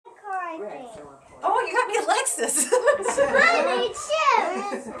I think. Oh, you got me Alexis. I need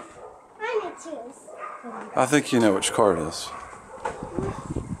shoes. I need shoes. I think you know which car it is.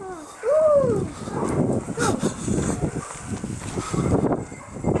 Ooh.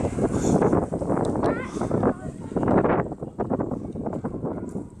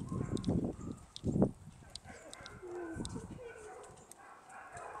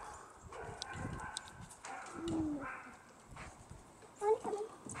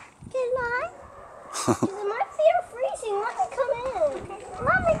 My feet are freezing. Let me come in.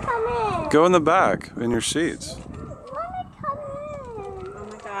 Let me come in. Go in the back in your seats. Let me come in. Oh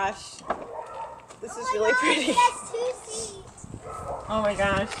my gosh. This is really pretty. That's 2 seats. Oh my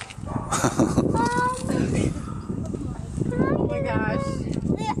gosh. Oh my gosh.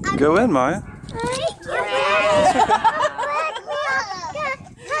 Go in, Maya.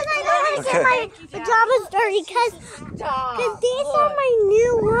 Get my pajamas dirty because these are my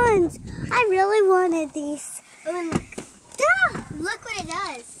new ones. I really wanted these. Look what it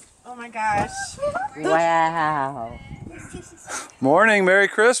does. Oh my gosh. Wow. Morning, Merry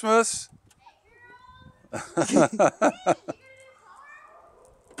Christmas.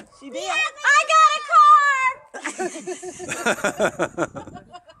 She did. I got a car!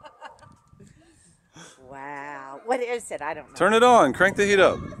 Wow. What is it? I don't know. Turn it on. Crank the heat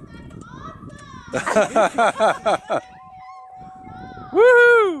up.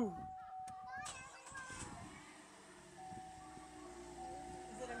 Woohoo!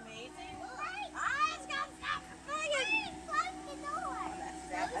 Is it amazing?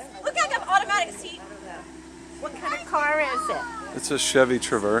 Look, I got automatic seat. What kind of car is it? It's a Chevy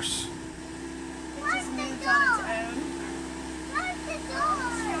Traverse. It just moves on its own.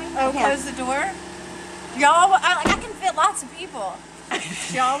 Oh, Yeah. close the door? Y'all, I can fit lots of people.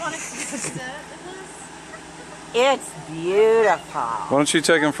 Y'all want to sit in this? It's beautiful. Why don't you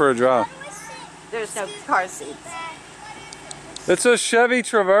take him for a drive? There's no car seats. It's a Chevy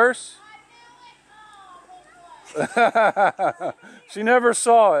Traverse. She never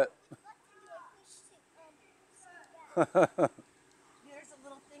saw it. There's a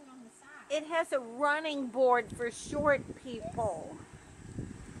little thing on the side. It has a running board for short people.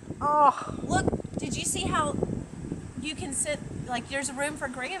 Oh, Look, did you see how you can sit, like there's a room for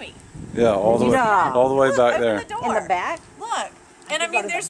Grammy? Yeah, all the way Yeah. back Open there. the door. in the back? Look. And I mean, there's